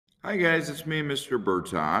Hi guys, it's me, Mr.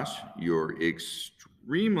 Bertoch, your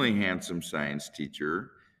extremely handsome science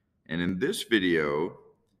teacher. And in this video,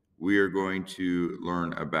 we are going to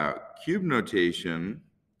learn about cube notation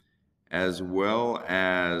as well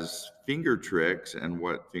as finger tricks and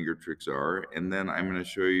what finger tricks are. And then I'm going to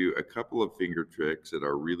show you a couple of finger tricks that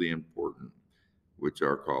are really important, which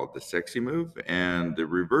are called the sexy move and the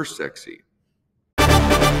reverse sexy.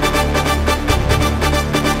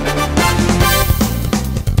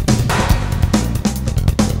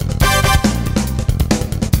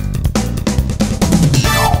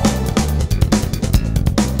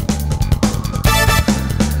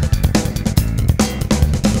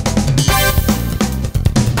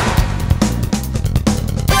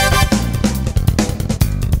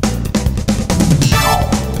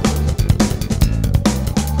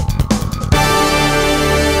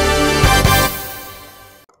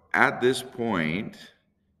 At this point,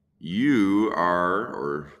 you are,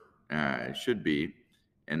 or should be,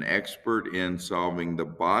 an expert in solving the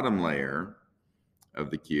bottom layer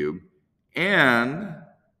of the cube, and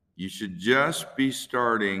you should just be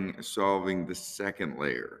starting solving the second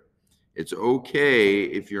layer. It's okay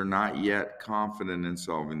if you're not yet confident in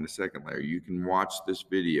solving the second layer. You can watch this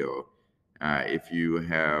video if you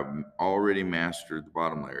have already mastered the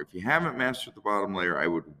bottom layer. If you haven't mastered the bottom layer, I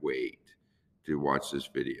would wait to watch this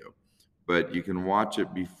video. But you can watch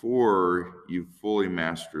it before you fully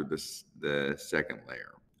master the second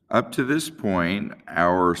layer. Up to this point,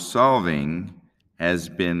 our solving has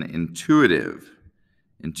been intuitive.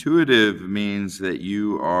 Intuitive means that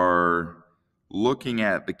you are looking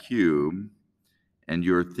at the cube and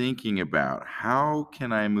you're thinking about how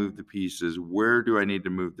can I move the pieces? Where do I need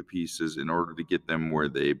to move the pieces in order to get them where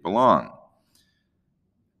they belong?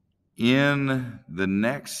 In the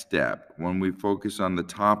next step, when we focus on the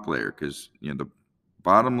top layer, because the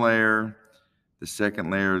bottom layer, the second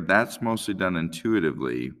layer, that's mostly done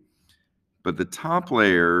intuitively, but the top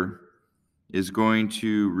layer is going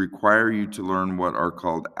to require you to learn what are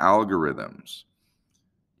called algorithms.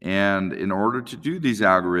 And in order to do these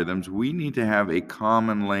algorithms, we need to have a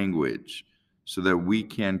common language so that we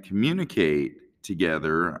can communicate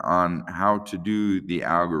together on how to do the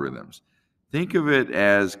algorithms. Think of it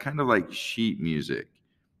as kind of like sheet music.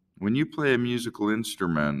 When you play a musical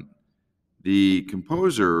instrument, the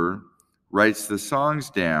composer writes the songs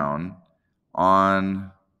down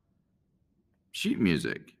on sheet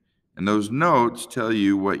music. And those notes tell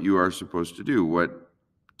you what you are supposed to do, what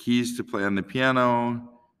keys to play on the piano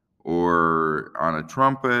or on a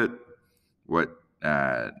trumpet, what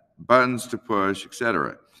buttons to push,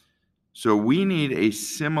 etc. So we need a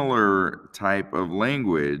similar type of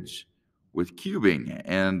language with cubing,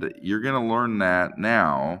 and you're going to learn that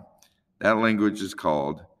now. That language is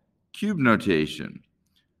called cube notation.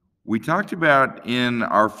 We talked about in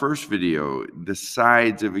our first video the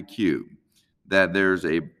sides of a cube, that there's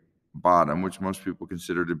a bottom, which most people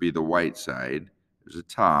consider to be the white side. There's a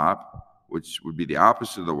top, which would be the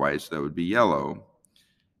opposite of the white, so that would be yellow.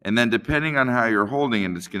 And then depending on how you're holding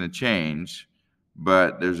it, it's going to change.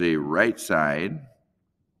 But there's a right side,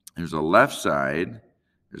 there's a left side,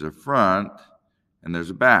 there's a front, and there's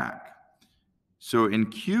a back. So in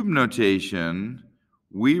cube notation,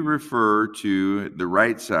 we refer to the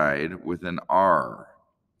right side with an R,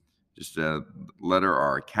 just a letter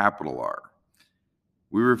R, a capital R.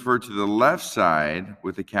 We refer to the left side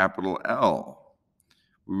with a capital L.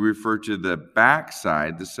 We refer to the back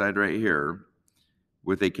side, this side right here,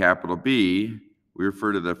 with a capital B. We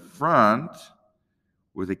refer to the front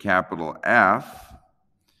with a capital F.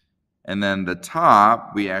 And then the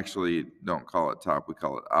top, we actually don't call it top, we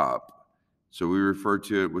call it up. So we refer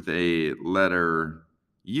to it with a letter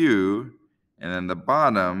U. And then the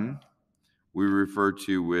bottom, we refer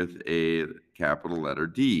to with a capital letter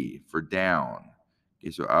D for down. Okay,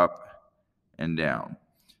 so up and down.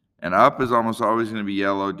 And up is almost always going to be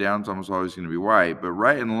yellow, down is almost always going to be white, but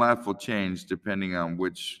right and left will change depending on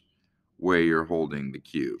which way you're holding the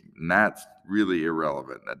cube. And that's really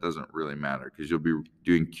irrelevant. That doesn't really matter because you'll be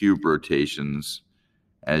doing cube rotations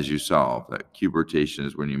as you solve. That cube rotation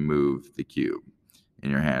is when you move the cube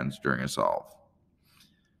in your hands during a solve.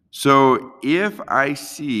 So if I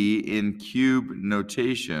see in cube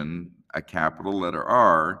notation a capital letter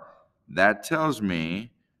R, that tells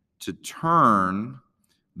me to turn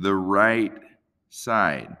the right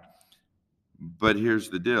side. But here's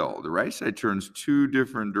the deal. The right side turns two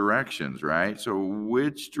different directions, right? So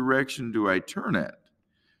which direction do I turn it?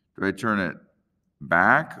 Do I turn it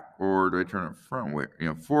back or do I turn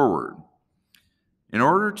it forward? In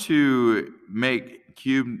order to make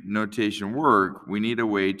cube notation work, we need a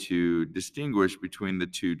way to distinguish between the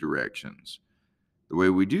two directions. The way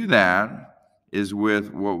we do that is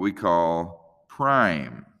with what we call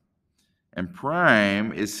prime. And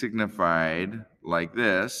prime is signified like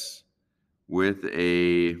this with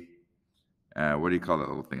a, what do you call that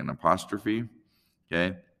little thing? An apostrophe?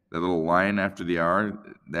 Okay. That little line after the R,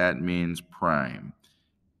 that means prime.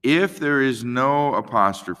 If there is no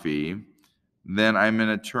apostrophe, then I'm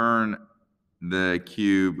going to turn the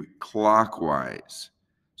cube clockwise.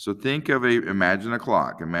 So imagine a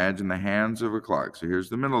clock. Imagine the hands of a clock. So here's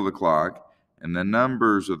the middle of the clock, and the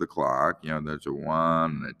numbers of the clock. There's a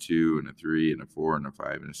 1, and a 2, and a 3, and a 4, and a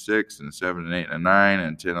 5, and a 6, and a 7, and 8, and a 9,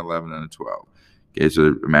 and 10, 11, and a 12. Okay,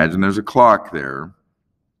 so imagine there's a clock there.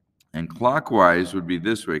 And clockwise would be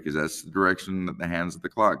this way, because that's the direction that the hands of the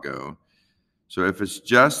clock go. So if it's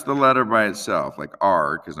just the letter by itself, like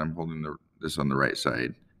R, because I'm holding this on the right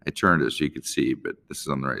side, I turned it so you could see, but this is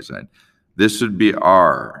on the right side. This would be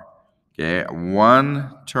R. Okay,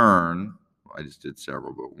 one turn, I just did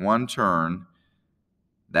several, but one turn,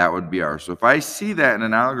 that would be R. So if I see that in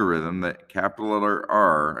an algorithm, that capital letter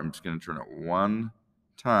R, I'm just going to turn it one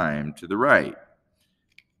time to the right,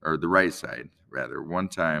 or the right side, rather, one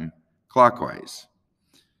time clockwise.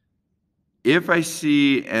 If I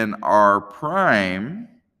see an R prime,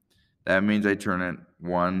 that means I turn it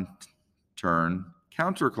one turn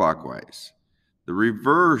counterclockwise, the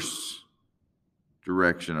reverse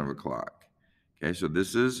direction of a clock. Okay, so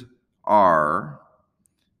this is R,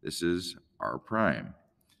 this is R prime.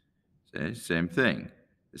 Okay, same thing.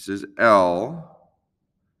 This is L,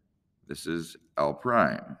 this is L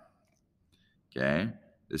prime. Okay,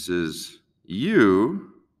 this is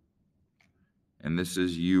U, and this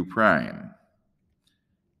is U prime.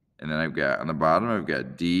 And then I've got, on the bottom, I've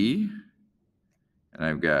got D, and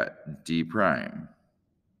I've got D prime.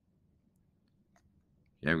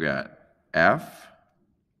 Okay, I've got F,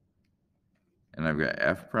 and I've got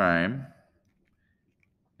F prime.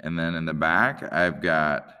 And then in the back, I've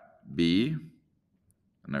got B,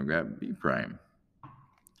 and I've got B prime.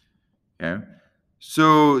 Okay,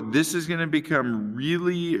 so this is going to become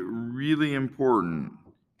really, really important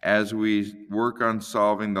as we work on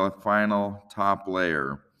solving the final top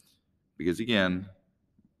layer. Because again,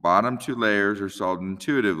 bottom two layers are solved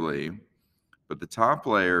intuitively, but the top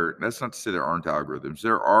layer, that's not to say there aren't algorithms.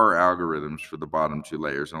 There are algorithms for the bottom two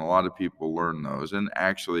layers, and a lot of people learn those, and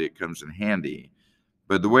actually it comes in handy.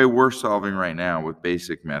 But the way we're solving right now with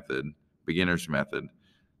basic method, beginner's method,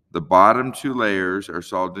 the bottom two layers are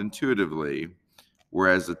solved intuitively,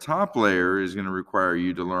 whereas the top layer is going to require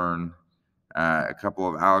you to learn a couple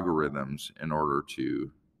of algorithms in order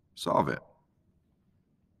to solve it.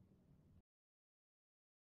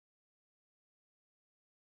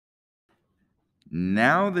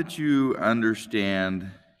 Now that you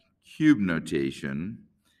understand cube notation,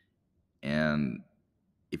 and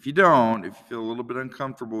if you don't, if you feel a little bit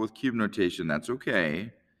uncomfortable with cube notation, that's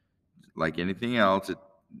okay. Like anything else, it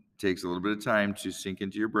takes a little bit of time to sink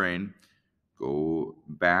into your brain. Go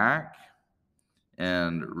back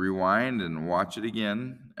and rewind and watch it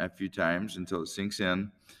again a few times until it sinks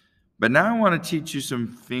in. But now I want to teach you some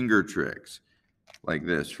finger tricks, like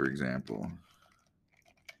this, for example.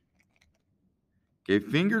 Okay,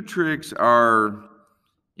 finger tricks are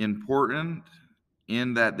important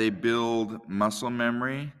in that they build muscle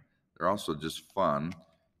memory. They're also just fun.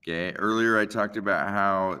 Okay, earlier I talked about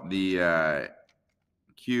how the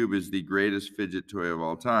cube is the greatest fidget toy of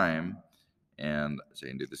all time. And so I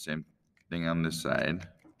can do the same thing on this side.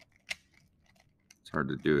 It's hard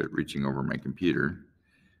to do it reaching over my computer.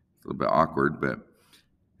 It's a little bit awkward, but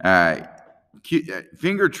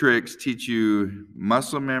finger tricks teach you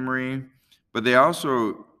muscle memory, but they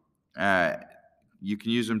also, you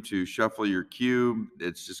can use them to shuffle your cube.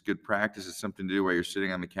 It's just good practice. It's something to do while you're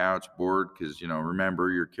sitting on the couch bored, because,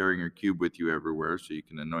 remember, you're carrying your cube with you everywhere so you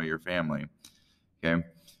can annoy your family. Okay.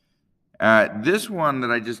 This one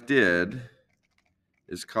that I just did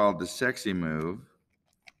is called the sexy move,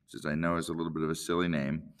 which I know is a little bit of a silly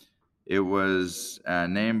name. It was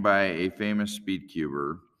named by a famous speed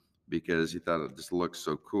cuber because he thought it just looked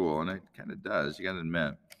so cool, and it kind of does, you got to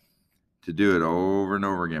admit, to do it over and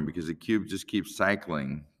over again, because the cube just keeps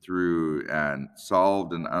cycling through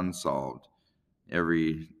solved and unsolved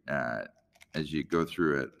as you go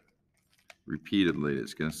through it repeatedly.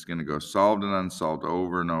 It's going to go solved and unsolved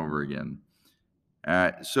over and over again.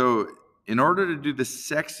 So in order to do the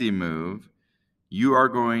sexy move, you are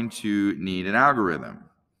going to need an algorithm.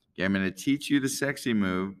 Okay, I'm going to teach you the sexy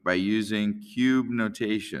move by using cube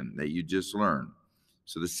notation that you just learned.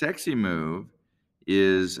 So the sexy move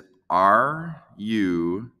is R,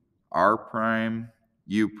 U, R prime,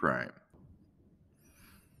 U prime.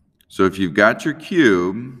 So if you've got your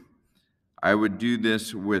cube, I would do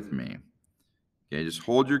this with me. Okay, just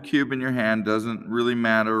hold your cube in your hand. Doesn't really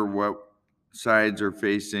matter what sides are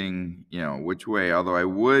facing, which way. Although I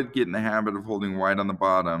would get in the habit of holding white on the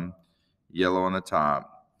bottom, yellow on the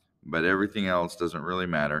top, but everything else doesn't really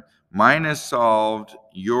matter. Mine is solved.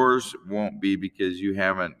 Yours won't be because you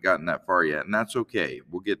haven't gotten that far yet, and that's okay.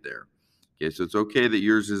 We'll get there. Okay, so it's okay that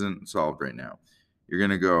yours isn't solved right now. You're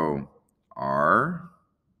going to go R,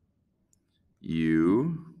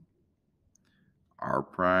 U, R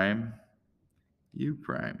prime, U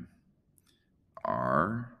prime,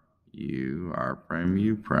 R, U, R prime,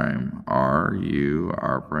 U prime, R, U,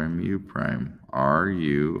 R prime, U prime, R,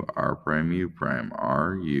 U, R prime, U prime,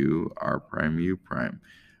 R, U, R prime, U prime,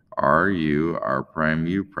 R, U, R prime,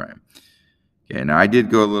 U prime. Okay, now I did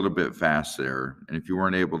go a little bit fast there, and if you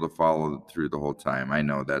weren't able to follow through the whole time, I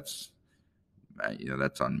know that's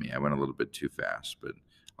on me. I went a little bit too fast, but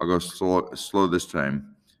I'll go slow this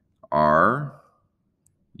time. R,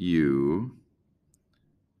 U,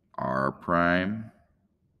 R prime,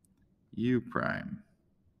 U prime,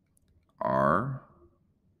 R,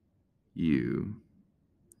 U,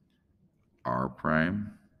 R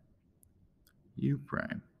prime, U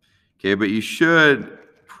prime. Okay, but you should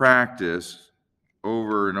practice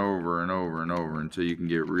over and over and over and over until you can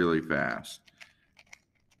get really fast.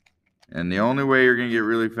 And the only way you're going to get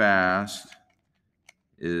really fast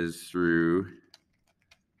is through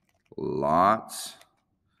lots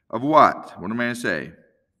of what? What am I going to say?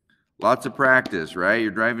 Lots of practice, right?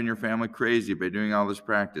 You're driving your family crazy by doing all this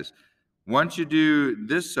practice. Once you do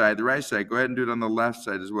this side, the right side, go ahead and do it on the left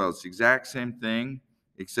side as well. It's the exact same thing,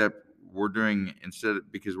 except we're doing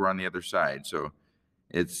because we're on the other side. So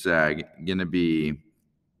it's going to be,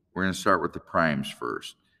 we're going to start with the primes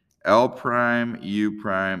first. L prime, U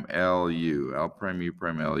prime, L, U. L prime, U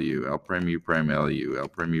prime, L, U. L prime, U prime, L, U. L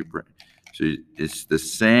prime, U prime. So it's the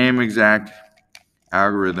same exact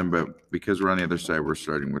algorithm, but because we're on the other side, we're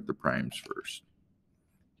starting with the primes first.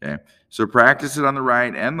 Okay, so practice it on the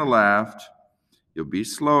right and the left. You'll be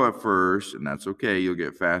slow at first, and that's okay. You'll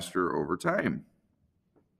get faster over time.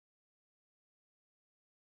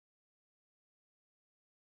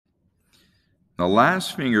 The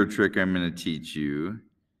last finger trick I'm going to teach you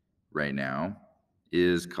right now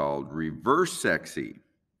is called reverse sexy,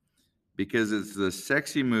 because it's the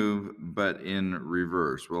sexy move, but in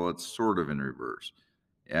reverse. Well, it's sort of in reverse.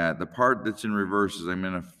 The part that's in reverse is I'm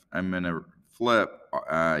gonna flip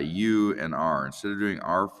U and R. Instead of doing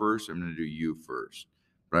R first, I'm gonna do U first.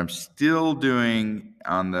 But I'm still doing,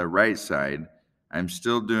 on the right side, I'm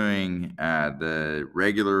still doing the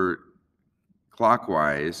regular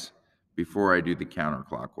clockwise before I do the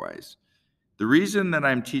counterclockwise. The reason that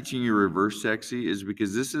I'm teaching you reverse sexy is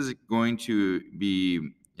because this is going to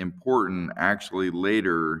be important actually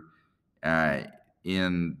later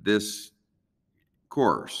in this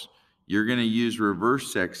course. You're going to use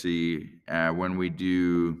reverse sexy when we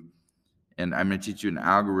do, and I'm going to teach you an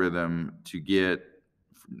algorithm to get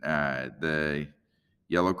the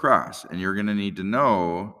yellow cross, and you're going to need to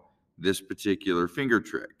know this particular finger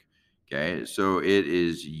trick. Okay, so it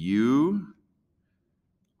is U,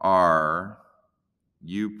 R,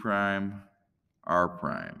 U prime, R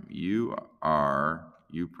prime, U, R,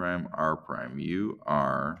 U prime, R prime, U,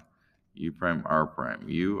 R, U prime, R prime,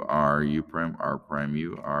 U, R, U prime, R prime,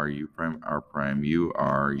 U, R, U prime, R prime, U,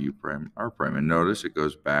 R, U prime, R prime. And notice it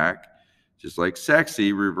goes back. Just like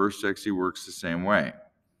sexy, reverse sexy works the same way.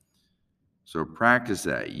 So practice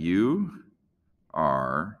that. U,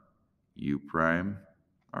 R, U prime,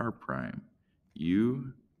 R prime,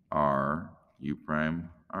 U, R, U prime,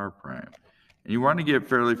 R prime. And you want to get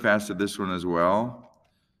fairly fast at this one as well,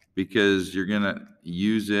 because you're going to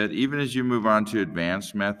use it even as you move on to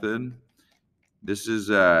advanced method. This is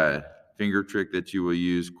a finger trick that you will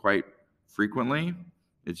use quite frequently.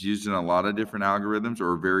 It's used in a lot of different algorithms,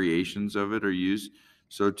 or variations of it are used.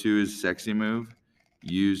 So too is sexy move,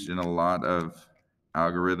 used in a lot of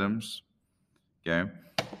algorithms. Okay.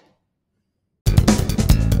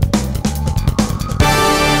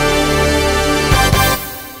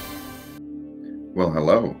 Well,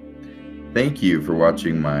 hello. Thank you for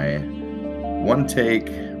watching my one-take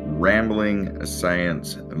rambling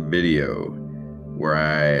science video, where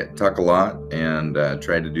I talk a lot and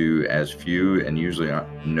try to do as few and usually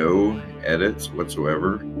no edits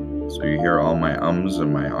whatsoever. So you hear all my ums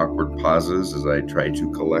and my awkward pauses as I try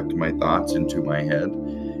to collect my thoughts into my head.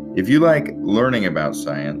 If you like learning about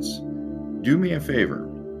science, do me a favor.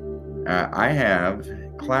 I have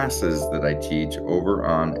classes that I teach over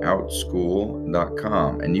on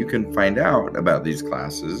outschool.com, and you can find out about these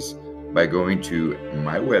classes by going to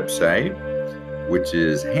my website, which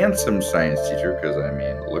is Handsome Science Teacher, because I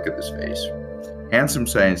mean, look at this face,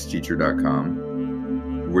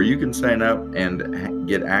 handsomescienceteacher.com, where you can sign up and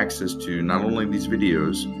get access to not only these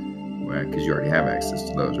videos, because you already have access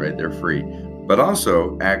to those, right? They're free, but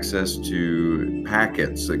also access to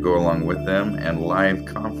packets that go along with them and live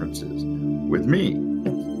conferences with me,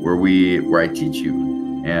 where I teach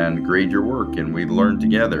you and grade your work and we learn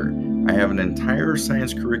together. I have an entire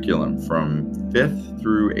science curriculum from 5th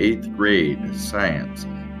through 8th grade science.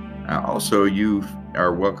 Also, you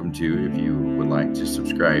are welcome to, if you would like to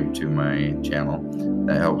subscribe to my channel.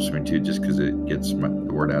 That helps me too, just because it gets the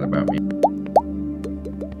word out about me.